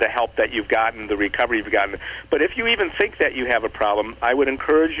maintaining the help that you've gotten, the recovery you've gotten. But if you even think that you have a problem, I would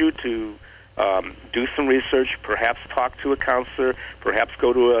encourage you to do some research, perhaps talk to a counselor, perhaps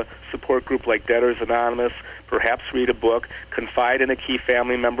go to a support group like Debtors Anonymous, perhaps read a book, confide in a key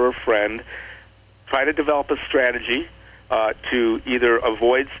family member or friend, try to develop a strategy to either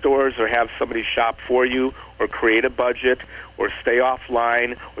avoid stores or have somebody shop for you or create a budget or stay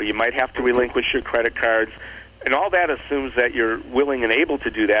offline, or you might have to relinquish your credit cards. And all that assumes that you're willing and able to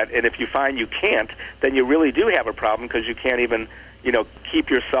do that. And if you find you can't, then you really do have a problem because you can't even, keep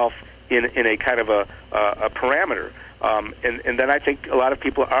yourself in a kind of a parameter. And then I think a lot of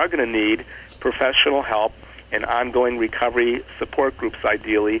people are going to need professional help and ongoing recovery support groups,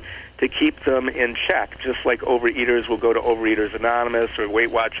 ideally, to keep them in check. Just like overeaters will go to Overeaters Anonymous or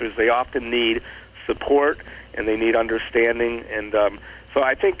Weight Watchers, they often need support and they need understanding. And so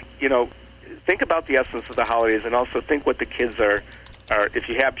I think, think about the essence of the holidays and also think what the kids are, if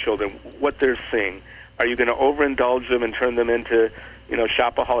you have children, what they're seeing. Are you going to overindulge them and turn them into,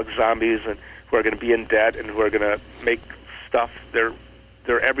 shopaholic zombies and who are going to be in debt and who are going to make stuff their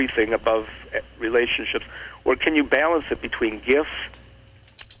everything above relationships? Or can you balance it between gifts,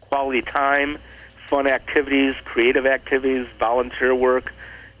 quality time, fun activities, creative activities, volunteer work?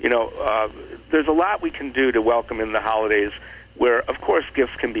 There's a lot we can do to welcome in the holidays where, of course,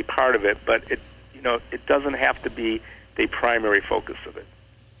 gifts can be part of it, but it doesn't have to be the primary focus of it.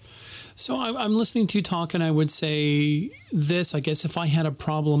 So I'm listening to you talk, and I would say this, I guess if I had a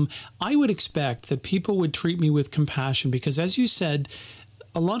problem, I would expect that people would treat me with compassion because, as you said,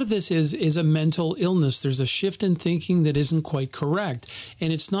 a lot of this is a mental illness. There's a shift in thinking that isn't quite correct.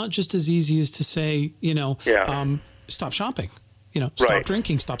 And it's not just as easy as to say, stop shopping. Stop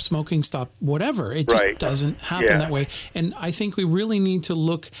drinking, stop smoking, stop whatever. It just doesn't happen that way. And I think we really need to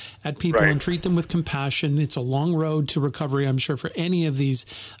look at people and treat them with compassion. It's a long road to recovery, I'm sure, for any of these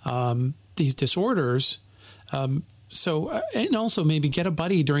disorders. And also maybe get a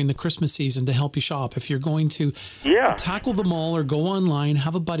buddy during the Christmas season to help you shop. If you're going to tackle the mall or go online,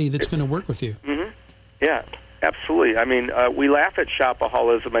 have a buddy that's going to work with you. Mm-hmm. Yeah, absolutely. I mean, we laugh at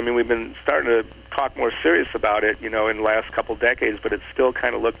shopaholism. I mean, we've been starting to talk more serious about it, in the last couple decades, but it's still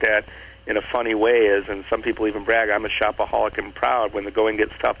kind of looked at in a funny way, and some people even brag, I'm a shopaholic and proud. When the going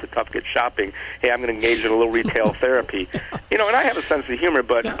gets tough, the tough get shopping. Hey, I'm going to engage in a little retail therapy. And I have a sense of humor,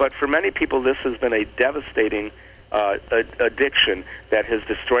 but for many people, this has been a devastating addiction that has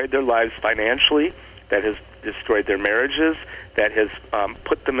destroyed their lives financially, that has destroyed their marriages, that has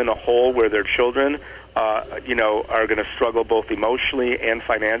put them in a hole where their children, are going to struggle both emotionally and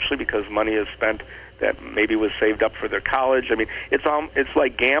financially because money is spent that maybe was saved up for their college. I mean, it's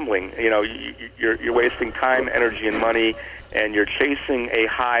like gambling. You're wasting time, energy, and money, and you're chasing a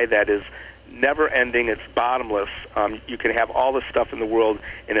high that is never ending. It's bottomless. You can have all the stuff in the world,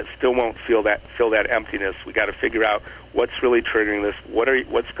 and it still won't fill that emptiness. We got to figure out what's really triggering this.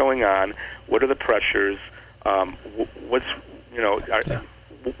 What's going on? What are the pressures?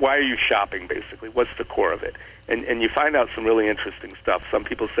 Why are you shopping? Basically, what's the core of it? And you find out some really interesting stuff. Some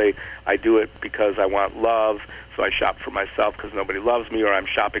people say, I do it because I want love, so I shop for myself because nobody loves me, or I'm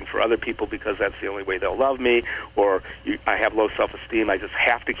shopping for other people because that's the only way they'll love me, or I have low self-esteem, I just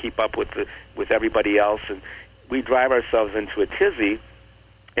have to keep up with everybody else. And we drive ourselves into a tizzy,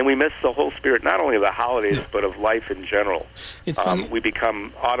 and we miss the whole spirit, not only of the holidays, but of life in general. It's funny. We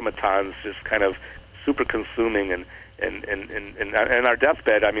become automatons, just kind of super consuming, and our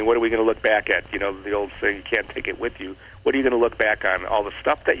deathbed, I mean, what are we going to look back at? The old saying, you can't take it with you. What are you going to look back on? All the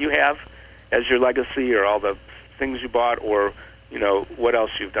stuff that you have as your legacy, or all the things you bought, or what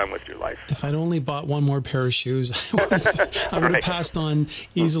else you've done with your life? If I'd only bought one more pair of shoes, I would have passed on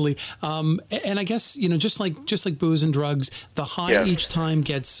easily. And I guess, just like booze and drugs, the high each time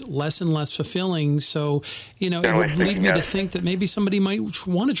gets less and less fulfilling. So, it would lead me to think that maybe somebody might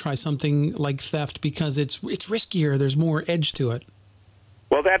want to try something like theft because it's riskier. There's more edge to it.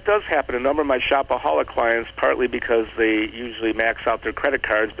 Well, that does happen. A number of my shopaholic clients, partly because they usually max out their credit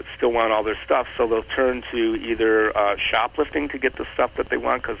cards but still want all their stuff, so they'll turn to either shoplifting to get the stuff that they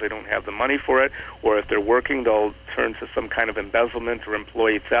want because they don't have the money for it, or if they're working, they'll turn to some kind of embezzlement or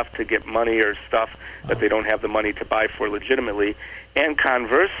employee theft to get money or stuff that they don't have the money to buy for legitimately. And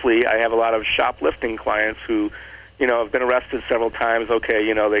conversely, I have a lot of shoplifting clients who have been arrested several times. Okay,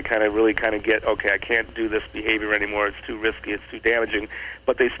 they really get, okay, I can't do this behavior anymore. It's too risky. It's too damaging.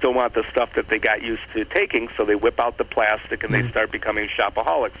 But they still want the stuff that they got used to taking, so they whip out the plastic and they start becoming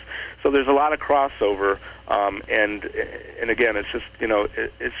shopaholics. So there's a lot of crossover, and again, it's just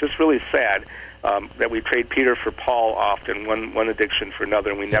it's just really sad that we trade Peter for Paul often, one addiction for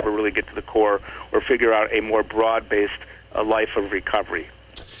another, and we never really get to the core or figure out a more broad-based life of recovery.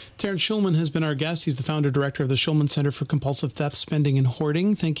 Terrence Schulman has been our guest. He's the founder-director of the Schulman Center for Compulsive Theft, Spending, and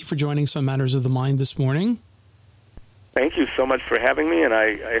Hoarding. Thank you for joining us on Matters of the Mind this morning. Thank you so much for having me, and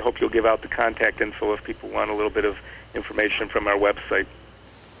I hope you'll give out the contact info if people want a little bit of information from our website.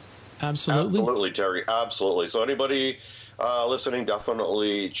 Absolutely, Terry. Absolutely. So anybody listening,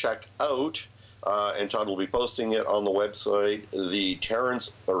 definitely check out, and Todd will be posting it on the website, the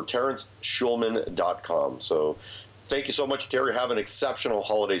TerrenceSchulman.com. So thank you so much, Terry. Have an exceptional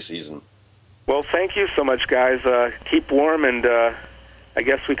holiday season. Well, thank you so much, guys. Keep warm, and I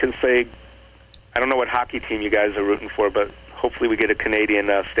guess we can say, I don't know what hockey team you guys are rooting for, but hopefully we get a Canadian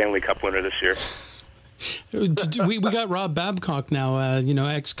Stanley Cup winner this year. we got Rob Babcock now,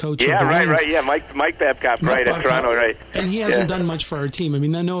 ex-coach. Yeah, of the right. Wings. Yeah, Mike Babcock, right, at Toronto, right. And he hasn't done much for our team. I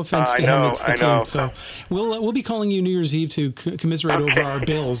mean, no offense to him, it's the team. So we'll be calling you New Year's Eve to commiserate over our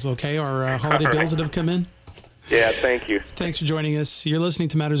bills, okay? Our holiday bills that have come in. Yeah, thank you. Thanks for joining us. You're listening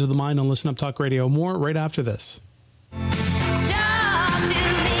to Matters of the Mind on Listen Up Talk Radio. More right after this.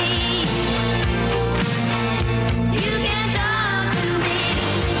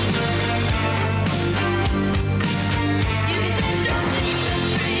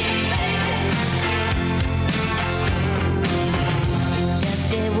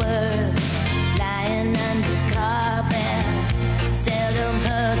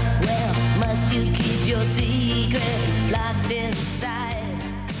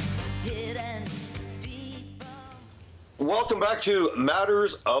 Welcome back to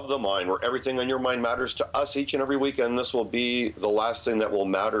Matters of the Mind, where everything on your mind matters to us each and every week, and this will be the last thing that will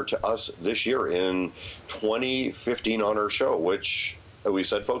matter to us this year in 2015 on our show, which we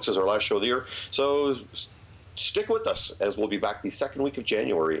said, folks, is our last show of the year. So stick with us, as we'll be back the second week of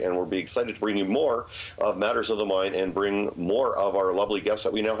January, and we'll be excited to bring you more of Matters of the Mind and bring more of our lovely guests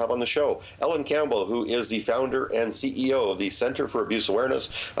that we now have on the show. Ellen Campbell, who is the founder and CEO of the Center for Abuse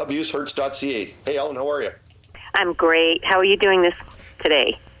Awareness, abusehurts.ca. Hey, Ellen, how are you? I'm great. How are you doing this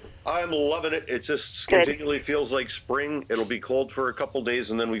today? I'm loving it. It just continually feels like spring. It'll be cold for a couple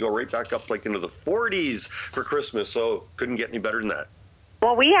days, and then we go right back up like into the 40s for Christmas, so couldn't get any better than that.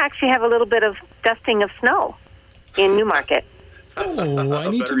 Well, we actually have a little bit of dusting of snow in Newmarket. Oh, I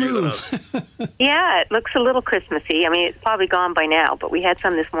need to move. Yeah, it looks a little Christmassy. I mean, it's probably gone by now, but we had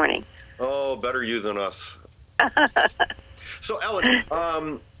some this morning. Oh, better you than us. So,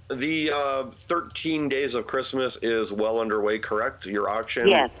 Ellen, the 13 Days of Christmas is well underway, correct? Your auction?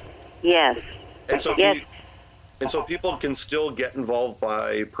 Yes. And so yes. And so people can still get involved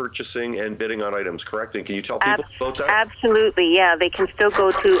by purchasing and bidding on items, correct? And can you tell people about that? Absolutely, yeah. They can still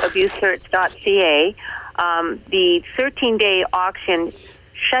go to abusesearch.ca. The 13-day auction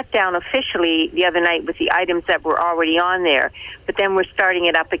shut down officially the other night with the items that were already on there. But then we're starting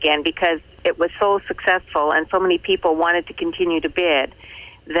it up again because it was so successful and so many people wanted to continue to bid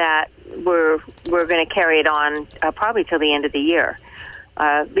that we're going to carry it on probably till the end of the year.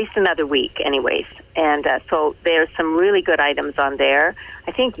 At least another week anyways. And so there's some really good items on there.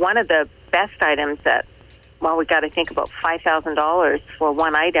 I think one of the best items that, well, we got to think about $5,000 for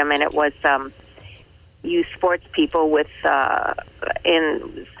one item, and it was used sports people with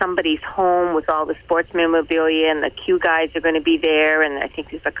in somebody's home with all the sports memorabilia, and the Q guys are going to be there, and I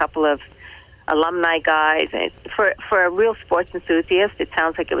think there's a couple of alumni guys. And for a real sports enthusiast, it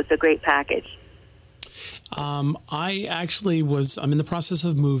sounds like it was a great package. I'm in the process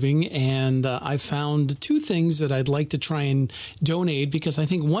of moving, and I found two things that I'd like to try and donate because I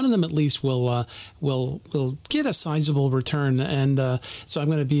think one of them at least will get a sizable return. And so I'm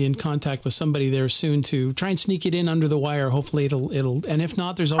going to be in contact with somebody there soon to try and sneak it in under the wire. Hopefully it'll and if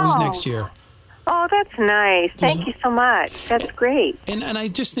not, there's always next year. Oh, that's nice. Thank you so much. That's great. And I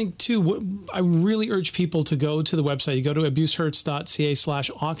just think, too, I really urge people to go to the website. You go to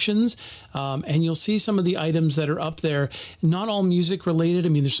abusesearch.ca/auctions, and you'll see some of the items that are up there. Not all music related. I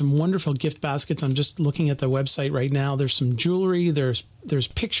mean, there's some wonderful gift baskets. I'm just looking at the website right now. There's some jewelry. There's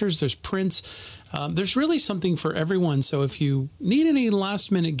pictures. There's prints. There's really something for everyone. So if you need any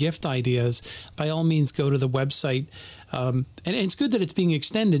last-minute gift ideas, by all means, go to the website. And it's good that it's being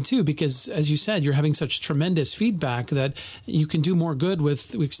extended, too, because, as you said, you're having such tremendous feedback that you can do more good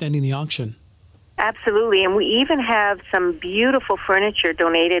with extending the auction. Absolutely. And we even have some beautiful furniture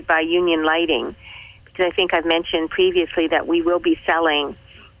donated by Union Lighting, because I think I've mentioned previously that we will be selling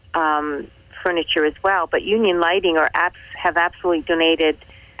furniture as well. But Union Lighting have absolutely donated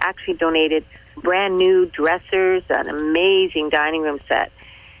brand new dressers, an amazing dining room set.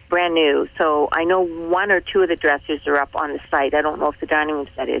 Brand new. So I know one or two of the dressers are up on the site. I don't know if the dining room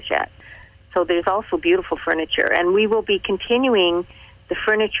set is yet. So there's also beautiful furniture. And we will be continuing the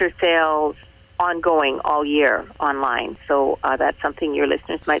furniture sales ongoing all year online. So that's something your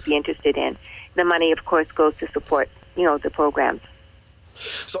listeners might be interested in. The money, of course, goes to support, the programs.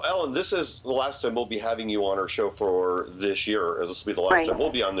 So, Ellen, this is the last time we'll be having you on our show for this year, as this will be the last time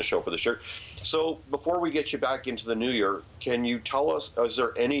we'll be on the show for this year. So, before we get you back into the new year, can you tell us, is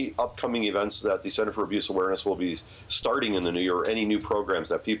there any upcoming events that the Center for Abuse Awareness will be starting in the new year, or any new programs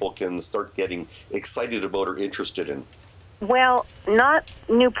that people can start getting excited about or interested in? Well, not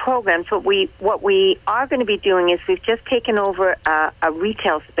new programs. What we are going to be doing is we've just taken over a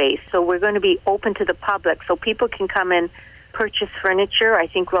retail space, so we're going to be open to the public, so people can come in, purchase furniture. I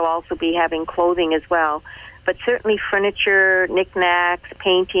think we'll also be having clothing as well, but certainly furniture, knickknacks,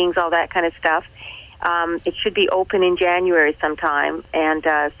 paintings, all that kind of stuff. It should be open in January sometime, and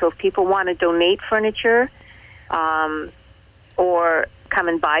so if people want to donate furniture or come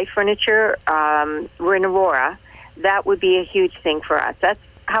and buy furniture, we're in Aurora. That would be a huge thing for us. That's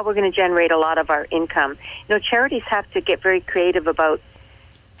how we're going to generate a lot of our income. Charities have to get very creative about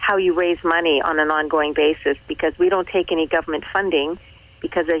how you raise money on an ongoing basis, because we don't take any government funding,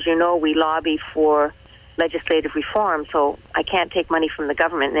 because, as you know, we lobby for legislative reform, so I can't take money from the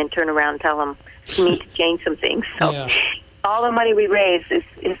government and then turn around and tell them you need to change some things. So all the money we raise is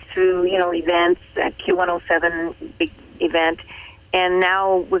through, events, Q107 big event, and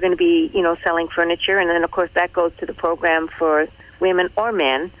now we're going to be, selling furniture, and then, of course, that goes to the program for women or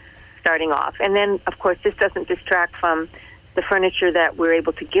men starting off. And then, of course, this doesn't distract from the furniture that we're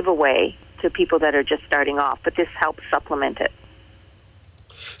able to give away to people that are just starting off, but this helps supplement it.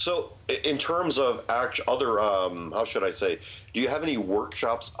 So in terms of other, how should I say, do you have any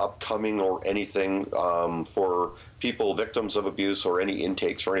workshops upcoming or anything for people, victims of abuse, or any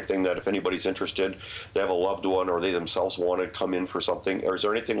intakes or anything that if anybody's interested, they have a loved one or they themselves want to come in for something? Or is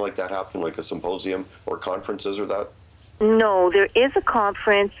there anything like that happening, like a symposium or conferences or that? No, there is a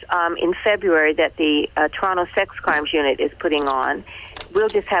conference in February that the Toronto Sex Crimes Unit is putting on. We'll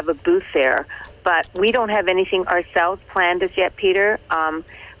just have a booth there, but we don't have anything ourselves planned as yet, Peter.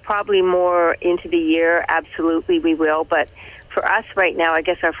 Probably more into the year, absolutely we will. But for us right now, I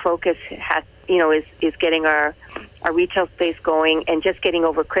guess our focus has, is getting our retail space going and just getting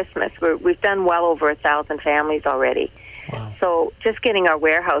over Christmas. We've done well over 1,000 families already. Wow. So just getting our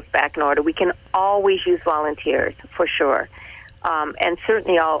warehouse back in order. We can always use volunteers, for sure. And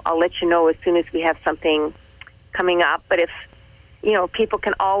certainly I'll let you know as soon as we have something coming up. But if, people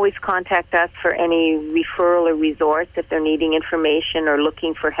can always contact us for any referral or resource if they're needing information or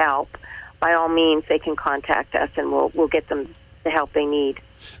looking for help. by all means, they can contact us, and we'll get them the help they need.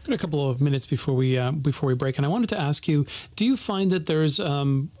 We've got a couple of minutes before we break, and I wanted to ask you, do you find that there's,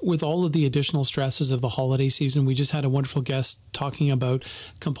 with all of the additional stresses of the holiday season, we just had a wonderful guest talking about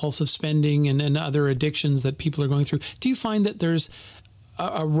compulsive spending and other addictions that people are going through. Do you find that there's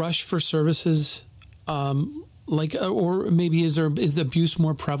a rush for services, or maybe is the abuse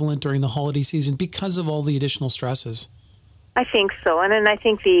more prevalent during the holiday season because of all the additional stresses? I think so, and then I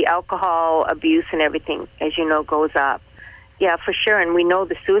think the alcohol abuse and everything, as you know, goes up. Yeah, for sure, and we know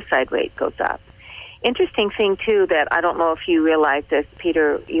the suicide rate goes up. Interesting thing, too, that I don't know if you realize this,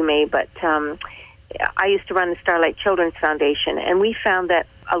 Peter, you may, but I used to run the Starlight Children's Foundation, and we found that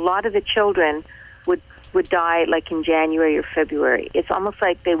a lot of the children would die like in January or February. It's almost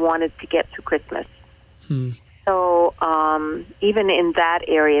like they wanted to get through Christmas. So even in that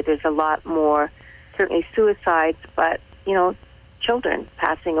area, there's a lot more, certainly suicides, but, children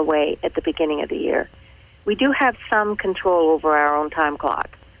passing away at the beginning of the year. We do have some control over our own time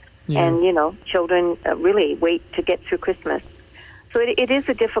clock. Yeah. And, children really wait to get through Christmas. So it is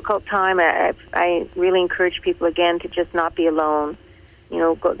a difficult time. I really encourage people, again, to just not be alone.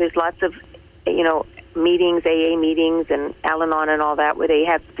 There's lots of, meetings, AA meetings and Al-Anon and all that, where they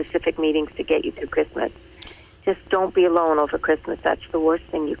have specific meetings to get you through Christmas. Just don't be alone over Christmas. That's the worst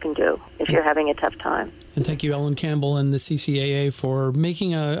thing you can do if you're having a tough time. And thank you, Ellen Campbell and the CCAA, for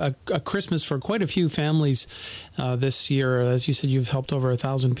making a Christmas for quite a few families this year. As you said, you've helped over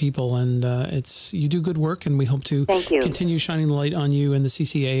 1,000 people, and you do good work, and we hope to continue shining the light on you and the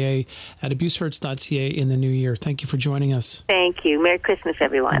CCAA at abusehurts.ca in the new year. Thank you for joining us. Thank you. Merry Christmas,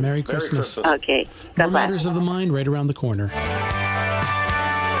 everyone. Merry Christmas. Okay. More Matters of the Mind right around the corner.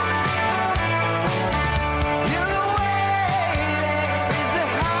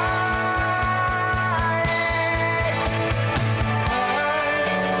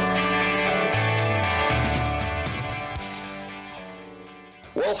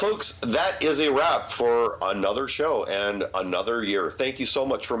 Well, folks, that is a wrap for another show and another year. Thank you so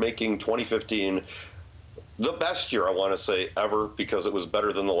much for making 2015 the best year, I want to say, ever, because it was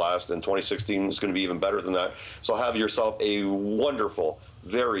better than the last, and 2016 is going to be even better than that. So have yourself a wonderful,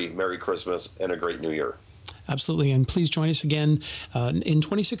 very Merry Christmas and a great New Year. Absolutely. And please join us again in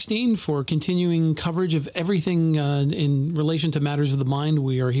 2016 for continuing coverage of everything in relation to matters of the mind.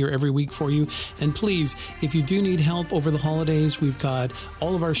 We are here every week for you. And please, if you do need help over the holidays, we've got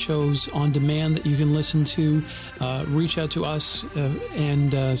all of our shows on demand that you can listen to. Reach out to us.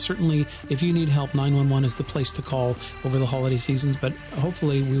 And certainly, if you need help, 911 is the place to call over the holiday seasons. But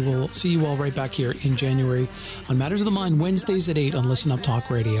hopefully, we will see you all right back here in January on Matters of the Mind, Wednesdays at 8 on Listen Up Talk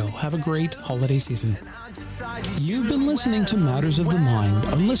Radio. Have a great holiday season. You've been listening to Matters of the Mind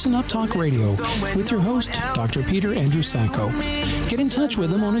on Listen Up Talk Radio with your host, Dr. Peter Andrew Sacco. Get in touch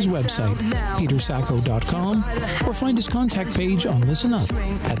with him on his website, petersacco.com, or find his contact page on Listen Up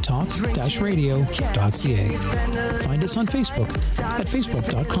at talk-radio.ca. Find us on Facebook at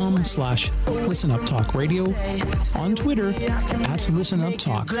facebook.com/Listen Up Talk Radio, on Twitter at Listen Up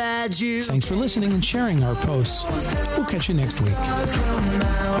Talk. Thanks for listening and sharing our posts. We'll catch you next week.